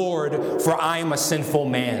me, Lord, for I am a sinful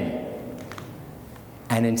man."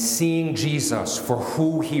 And in seeing Jesus for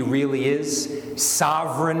who he really is,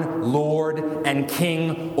 sovereign Lord and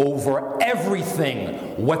King over everything,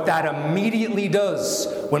 what that immediately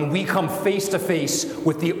does when we come face to face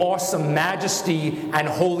with the awesome majesty and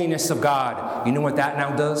holiness of God, you know what that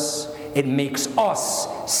now does? It makes us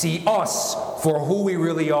see us for who we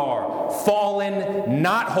really are, fallen,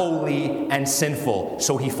 not holy, and sinful.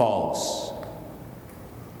 So he falls.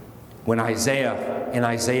 When Isaiah, in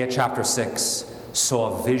Isaiah chapter 6,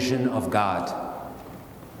 saw a vision of God,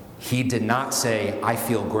 he did not say, "I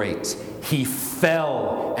feel great." He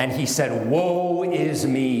fell and he said, "Woe is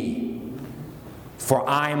me, for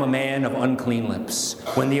I am a man of unclean lips."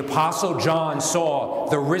 When the Apostle John saw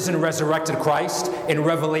the risen, resurrected Christ in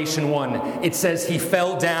Revelation 1, it says he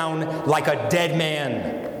fell down like a dead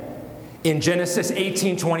man. In Genesis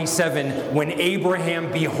 18:27, when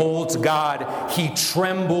Abraham beholds God, he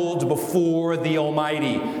trembled before the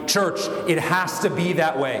Almighty. Church, it has to be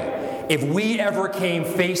that way. If we ever came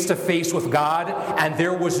face to face with God and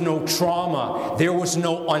there was no trauma, there was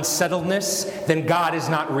no unsettledness, then God is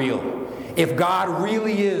not real. If God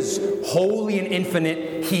really is holy and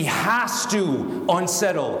infinite, he has to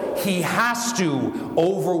unsettle. He has to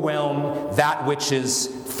overwhelm that which is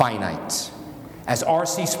finite. As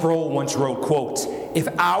R.C. Sproul once wrote, quote, "If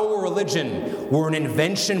our religion were an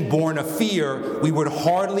invention born of fear, we would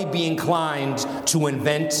hardly be inclined to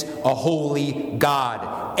invent a holy God."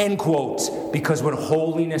 End quote. Because what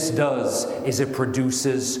holiness does is it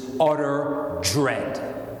produces utter dread.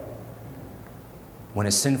 when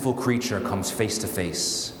a sinful creature comes face to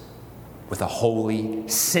face with a holy,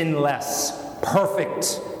 sinless,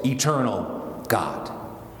 perfect, eternal God.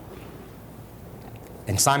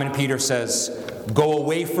 And Simon Peter says, "Go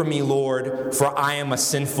away from me, Lord, for I am a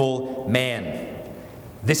sinful man."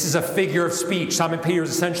 This is a figure of speech. Simon Peter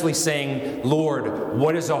is essentially saying, "Lord,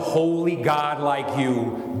 what is a holy God like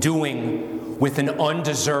you doing with an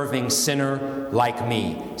undeserving sinner like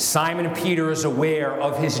me?" Simon Peter is aware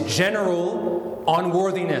of his general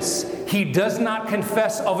unworthiness. He does not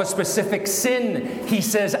confess of a specific sin. He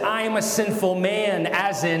says, "I am a sinful man,"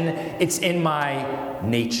 as in, it's in my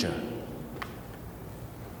nature.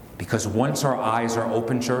 Because once our eyes are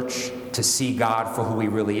open, church, to see God for who He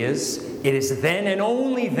really is, it is then and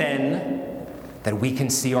only then that we can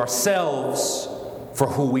see ourselves for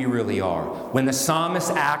who we really are. When the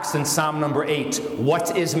psalmist asks in Psalm number 8,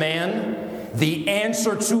 "What is man?" the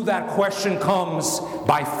answer to that question comes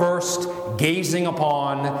by first gazing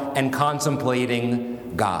upon and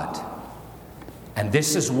contemplating God. And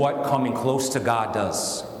this is what coming close to God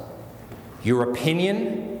does. Your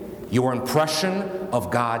opinion, your impression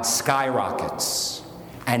of God skyrockets,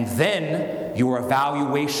 and then your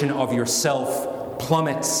evaluation of yourself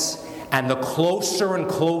plummets. And the closer and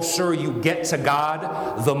closer you get to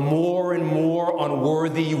God, the more and more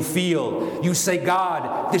unworthy you feel. You say,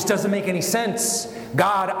 "God, this doesn't make any sense.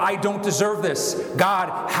 God, I don't deserve this. God,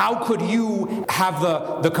 how could you have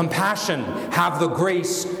the compassion, have the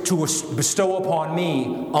grace to bestow upon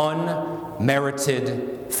me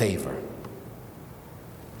unmerited favor?"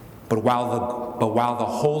 But while the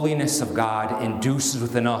holiness of God induces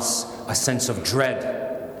within us a sense of dread,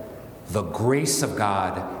 the grace of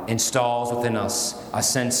God installs within us a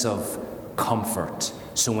sense of comfort.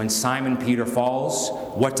 So when Simon Peter falls,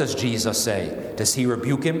 what does Jesus say? Does He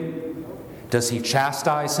rebuke him? Does He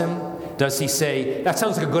chastise him? Does He say, "That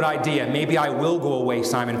sounds like a good idea. Maybe I will go away,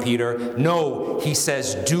 Simon Peter"? No, He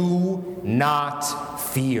says, "Do not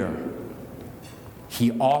fear."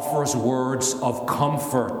 He offers words of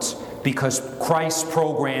comfort because Christ's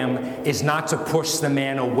program is not to push the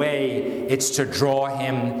man away, it's to draw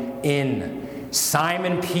him in.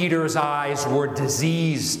 Simon Peter's eyes were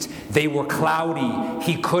diseased. They were cloudy.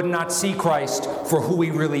 He could not see Christ for who He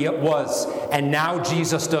really was. And now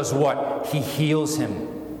Jesus does what? He heals him.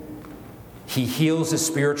 He heals his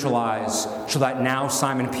spiritual eyes so that now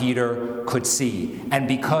Simon Peter could see. And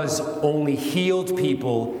because only healed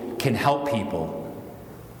people can help people,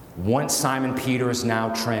 once Simon Peter is now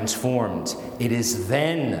transformed, it is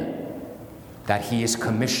then that he is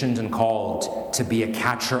commissioned and called to be a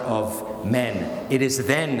catcher of men. It is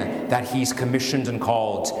then that he's commissioned and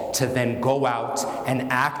called to then go out and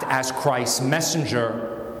act as Christ's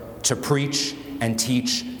messenger to preach and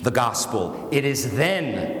teach the gospel. It is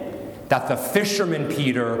then that the fisherman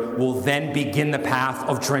Peter will then begin the path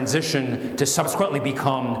of transition to subsequently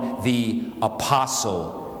become the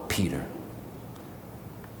apostle Peter.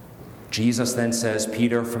 Jesus then says,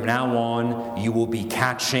 "Peter, from now on, you will be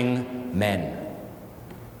catching men."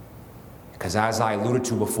 Because as I alluded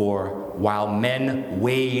to before, while men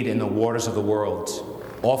wade in the waters of the world,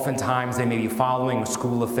 oftentimes they may be following a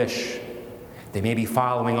school of fish. They may be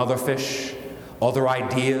following other fish, other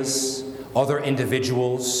ideas, other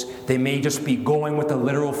individuals. They may just be going with the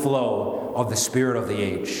literal flow of the spirit of the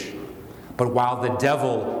age. But while the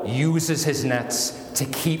devil uses his nets to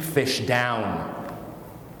keep fish down,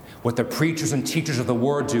 what the preachers and teachers of the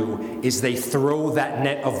Word do is they throw that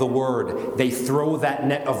net of the Word, they throw that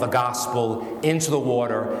net of the gospel into the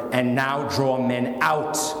water and now draw men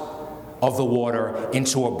out of the water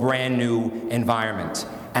into a brand new environment.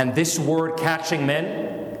 And this word, catching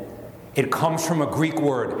men, it comes from a Greek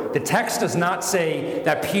word. The text does not say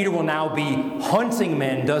that Peter will now be hunting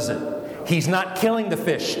men, does it? He's not killing the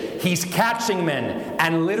fish. He's catching men.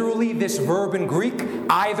 And literally this verb in Greek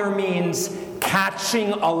either means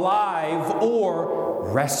catching alive or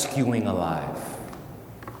rescuing alive.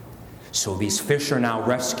 So these fish are now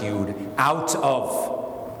rescued out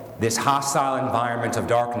of this hostile environment of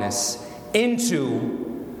darkness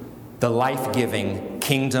into the life-giving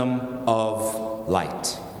kingdom of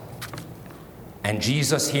light. And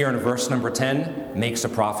Jesus here in verse number 10 makes a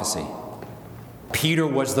prophecy. Peter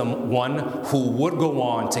was the one who would go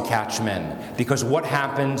on to catch men. Because what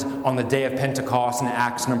happened on the day of Pentecost in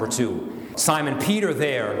Acts number 2? Simon Peter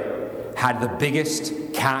there had the biggest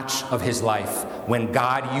catch of his life when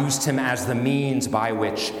God used him as the means by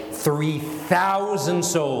which 3,000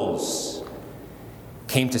 souls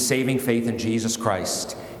came to saving faith in Jesus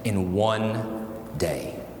Christ in one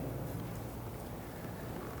day.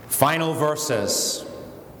 Final verses.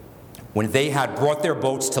 When they had brought their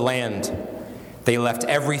boats to land, they left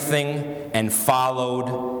everything and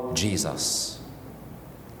followed Jesus.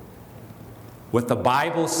 What the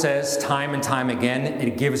Bible says time and time again,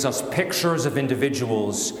 it gives us pictures of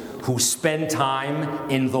individuals who spend time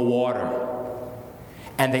in the water.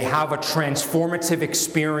 And they have a transformative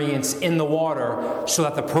experience in the water so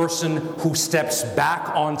that the person who steps back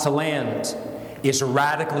onto land is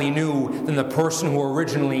radically new than the person who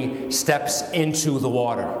originally steps into the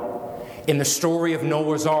water. In the story of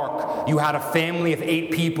Noah's Ark, you had a family of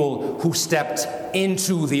 8 people who stepped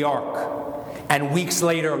into the ark. And weeks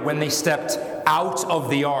later, when they stepped out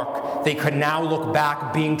of the ark, they could now look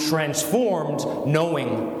back being transformed,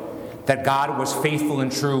 knowing that God was faithful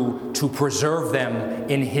and true to preserve them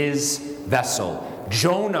in his vessel.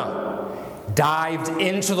 Jonah dived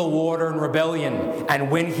into the water in rebellion, and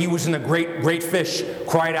when he was in the great fish,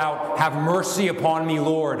 cried out, "Have mercy upon me,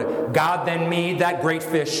 Lord." God then made that great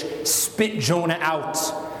fish spit Jonah out.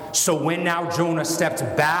 So when now Jonah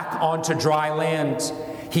stepped back onto dry land,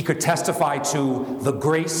 he could testify to the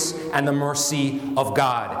grace and the mercy of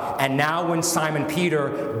God. And now when Simon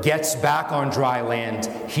Peter gets back on dry land,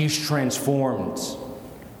 he's transformed.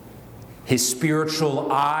 His spiritual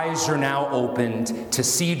eyes are now opened to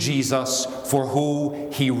see Jesus for who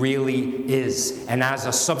he really is. And as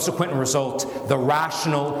a subsequent result, the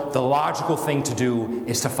rational, the logical thing to do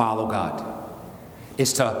is to follow God,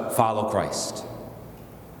 is to follow Christ.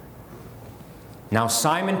 Now,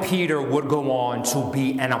 Simon Peter would go on to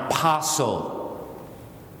be an apostle,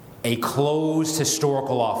 a closed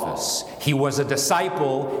historical office. He was a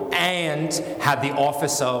disciple and had the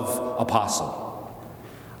office of apostle.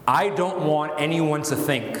 I don't want anyone to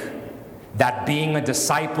think that being a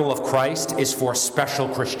disciple of Christ is for special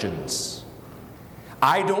Christians.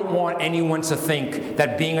 I don't want anyone to think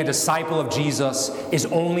that being a disciple of Jesus is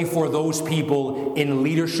only for those people in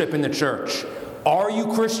leadership in the church. Are you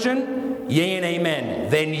Christian? Yea and amen.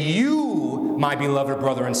 Then you, my beloved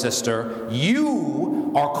brother and sister,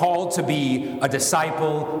 you are called to be a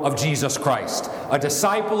disciple of Jesus Christ. A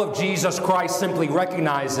disciple of Jesus Christ simply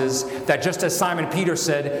recognizes that, just as Simon Peter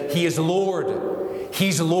said, he is Lord.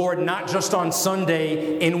 He's Lord not just on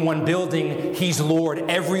Sunday in one building. He's Lord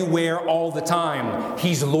everywhere all the time.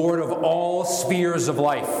 He's Lord of all spheres of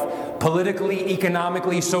life, politically,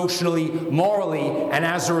 economically, socially, morally, and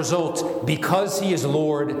as a result, because he is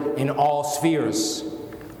Lord in all spheres,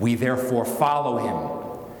 we therefore follow him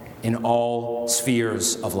in all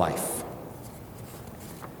spheres of life.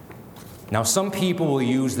 Now, some people will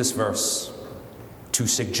use this verse to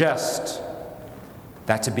suggest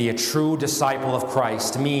that to be a true disciple of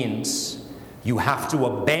Christ means you have to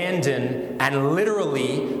abandon and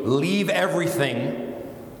literally leave everything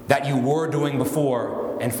that you were doing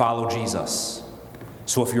before and follow Jesus.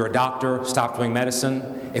 So if you're a doctor, stop doing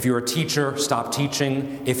medicine. If you're a teacher, stop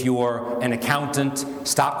teaching. If you're an accountant,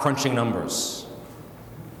 stop crunching numbers.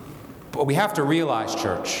 But we have to realize,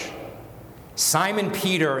 church, Simon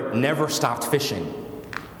Peter never stopped fishing.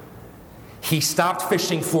 He stopped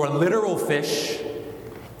fishing for literal fish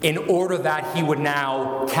in order that he would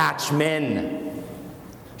now catch men.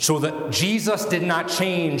 So that Jesus did not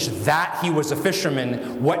change that he was a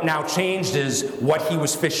fisherman. What now changed is what he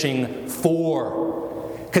was fishing for.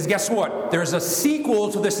 Because guess what? There's a sequel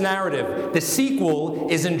to this narrative. The sequel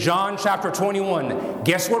is in John chapter 21.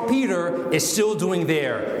 Guess what Peter is still doing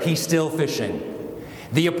there? He's still fishing.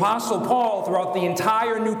 The Apostle Paul, throughout the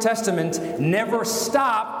entire New Testament, never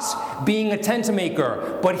stopped being a tent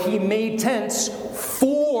maker, but he made tents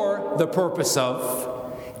for the purpose of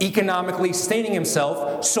economically sustaining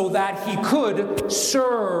himself so that he could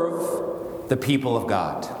serve the people of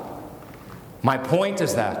God. My point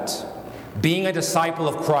is that being a disciple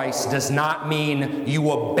of Christ does not mean you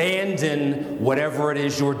abandon whatever it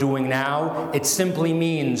is you're doing now. It simply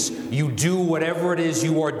means you do whatever it is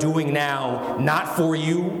you are doing now, not for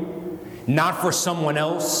you, not for someone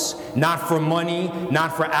else, not for money,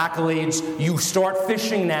 not for accolades. You start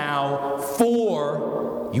fishing now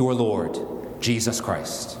for your Lord, Jesus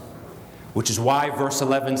Christ. Which is why verse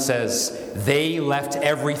 11 says, they left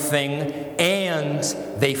everything and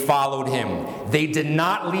they followed him. They did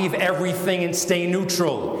not leave everything and stay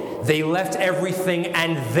neutral. They left everything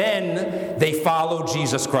and then they followed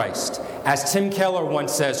Jesus Christ. As Tim Keller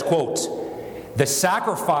once says, quote, the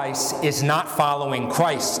sacrifice is not following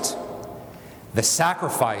Christ. The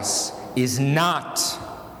sacrifice is not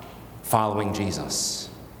following Jesus,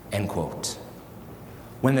 end quote.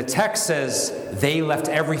 When the text says they left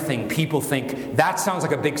everything, people think that sounds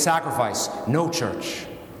like a big sacrifice. No, church.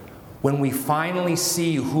 When we finally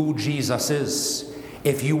see who Jesus is,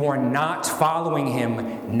 if you are not following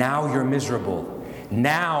him, now you're miserable.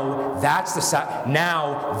 Now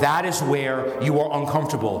that is where you are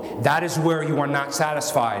uncomfortable. That is where you are not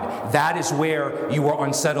satisfied. That is where you are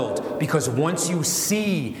unsettled. Because once you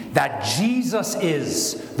see that Jesus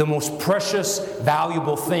is the most precious,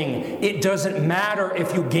 valuable thing, it doesn't matter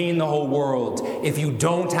if you gain the whole world. If you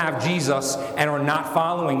don't have Jesus and are not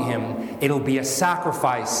following him, it'll be a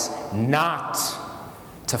sacrifice not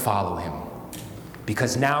to follow him.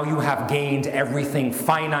 Because now you have gained everything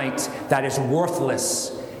finite that is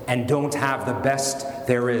worthless and don't have the best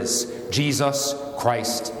there is, Jesus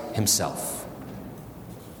Christ himself.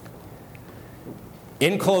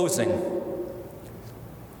 In closing,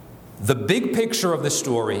 the big picture of the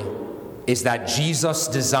story is that Jesus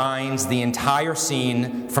designs the entire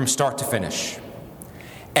scene from start to finish.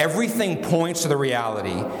 Everything points to the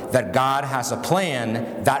reality that God has a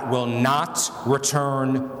plan that will not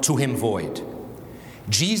return to him void.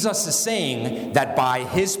 Jesus is saying that by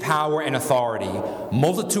his power and authority,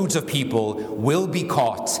 multitudes of people will be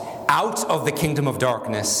caught out of the kingdom of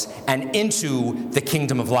darkness and into the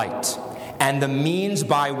kingdom of light. And the means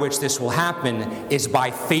by which this will happen is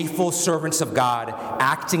by faithful servants of God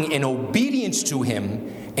acting in obedience to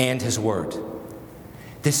him and his word.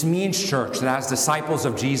 This means, church, that as disciples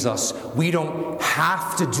of Jesus, we don't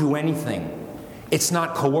have to do anything. It's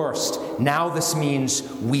not coerced. Now this means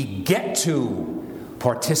we get to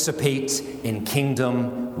participate in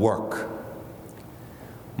kingdom work.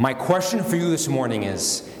 My question for you this morning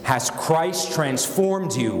is, has Christ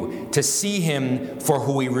transformed you to see him for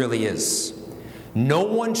who he really is? No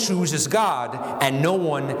one chooses God, and no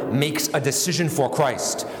one makes a decision for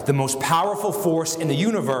Christ. The most powerful force in the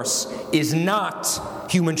universe is not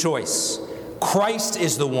human choice. Christ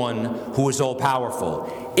is the one who is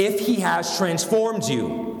all-powerful. If he has transformed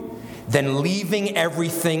you, then leaving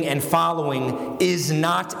everything and following is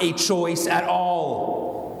not a choice at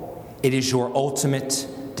all. It is your ultimate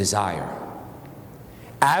desire.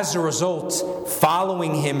 As a result,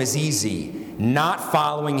 following him is easy. Not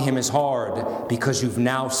following him is hard because you've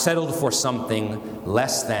now settled for something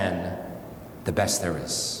less than the best there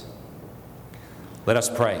is. Let us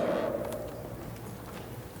pray.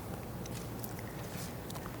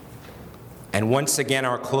 And once again,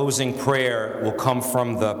 our closing prayer will come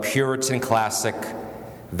from the Puritan classic,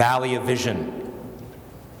 Valley of Vision.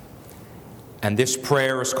 And this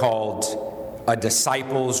prayer is called A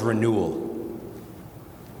Disciple's Renewal.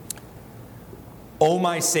 O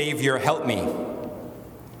my Savior, help me.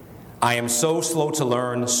 I am so slow to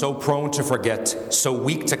learn, so prone to forget, so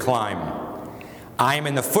weak to climb. I am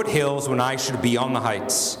in the foothills when I should be on the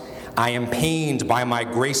heights. I am pained by my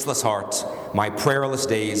graceless heart, my prayerless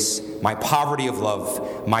days, my poverty of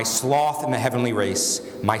love, my sloth in the heavenly race,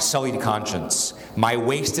 my sullied conscience, my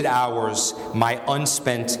wasted hours, my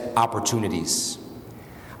unspent opportunities.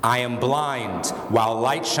 I am blind while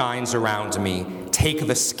light shines around me. Take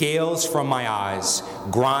the scales from my eyes,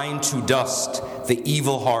 grind to dust the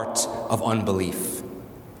evil heart of unbelief.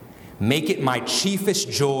 Make it my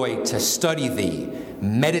chiefest joy to study thee,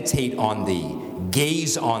 meditate on thee,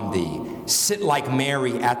 gaze on thee, sit like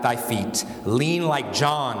Mary at thy feet, lean like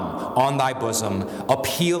John on thy bosom,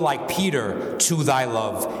 appeal like Peter to thy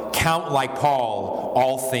love, count like Paul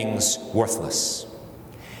all things worthless.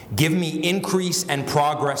 Give me increase and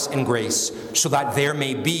progress in grace so that there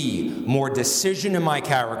may be more decision in my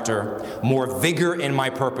character, more vigor in my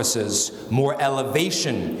purposes, more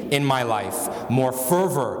elevation in my life, more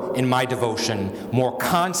fervor in my devotion, more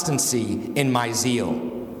constancy in my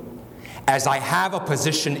zeal. As I have a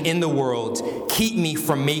position in the world, keep me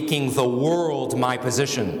from making the world my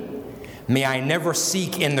position. May I never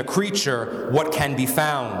seek in the creature what can be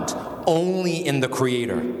found, only in the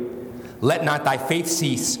Creator. Let not thy faith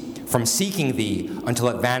cease from seeking thee until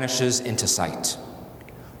it vanishes into sight.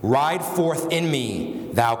 Ride forth in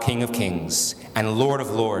me, thou King of kings and Lord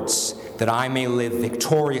of lords, that I may live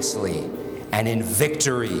victoriously and in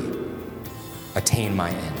victory attain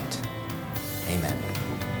my end. Amen.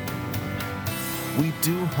 We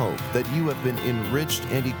do hope that you have been enriched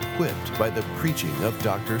and equipped by the preaching of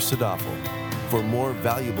Dr. Sadafel. For more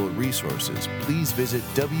valuable resources, please visit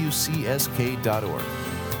wcsk.org.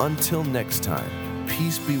 Until next time,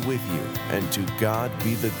 peace be with you, and to God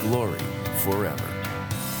be the glory forever.